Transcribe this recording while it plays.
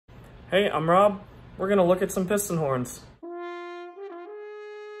Hey, I'm Rob. We're gonna look at some piston horns.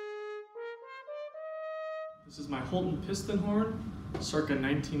 This is my Holton Piston horn, circa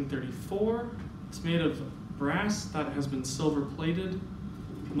 1934. It's made of brass that has been silver plated.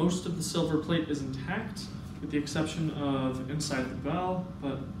 Most of the silver plate is intact, with the exception of inside the bell,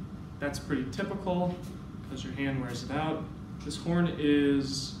 but that's pretty typical because your hand wears it out. This horn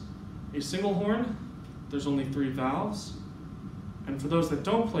is a single horn. There's only 3 valves. And for those that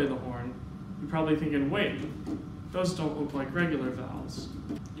don't play the horn, you're probably thinking, wait, those don't look like regular valves.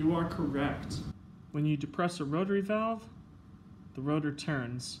 You are correct. When you depress a rotary valve, the rotor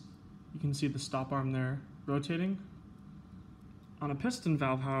turns. You can see the stop arm there rotating. On a piston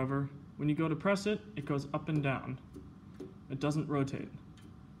valve, however, when you go to press it, it goes up and down. It doesn't rotate.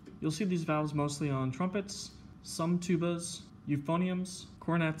 You'll see these valves mostly on trumpets, some tubas, euphoniums,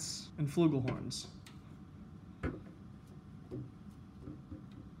 cornets, and flugelhorns.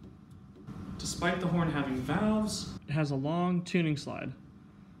 Despite the horn having valves, it has a long tuning slide,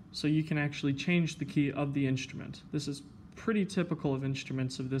 so you can actually change the key of the instrument. This is pretty typical of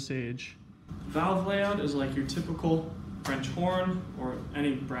instruments of this age. Valve layout is like your typical French horn, or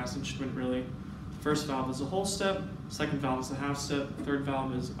any brass instrument really. First valve is a whole step, second valve is a half step, third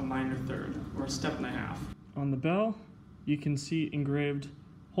valve is a minor third, or a step and a half. On the bell, you can see engraved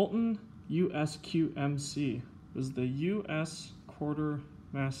Holton USQMC. It was the U.S.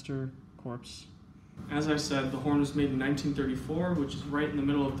 Quartermaster Corps. As I said, the horn was made in 1934, which is right in the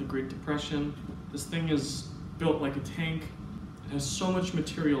middle of the Great Depression. This thing is built like a tank. It has so much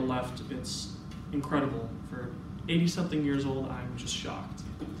material left, it's incredible. For 80-something years old, I'm just shocked.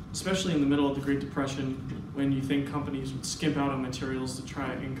 Especially in the middle of the Great Depression, when you think companies would skimp out on materials to try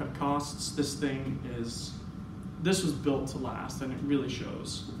and cut costs, this was built to last, and it really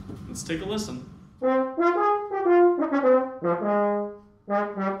shows. Let's take a listen.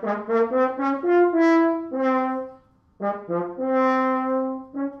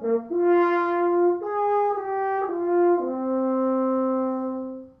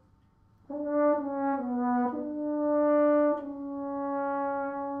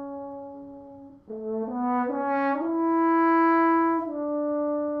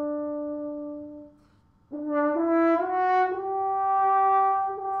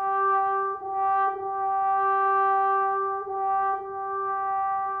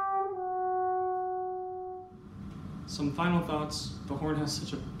 Some final thoughts. The horn has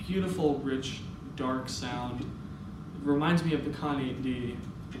such a beautiful, rich, dark sound. It reminds me of the Con 8D.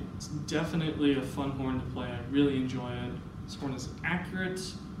 It's definitely a fun horn to play. I really enjoy it. This horn is accurate.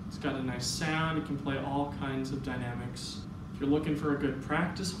 It's got a nice sound. It can play all kinds of dynamics. If you're looking for a good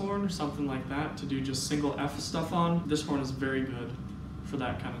practice horn or something like that to do just single F stuff on, this horn is very good for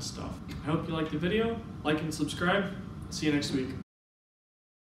that kind of stuff. I hope you liked the video. Like and subscribe. See you next week.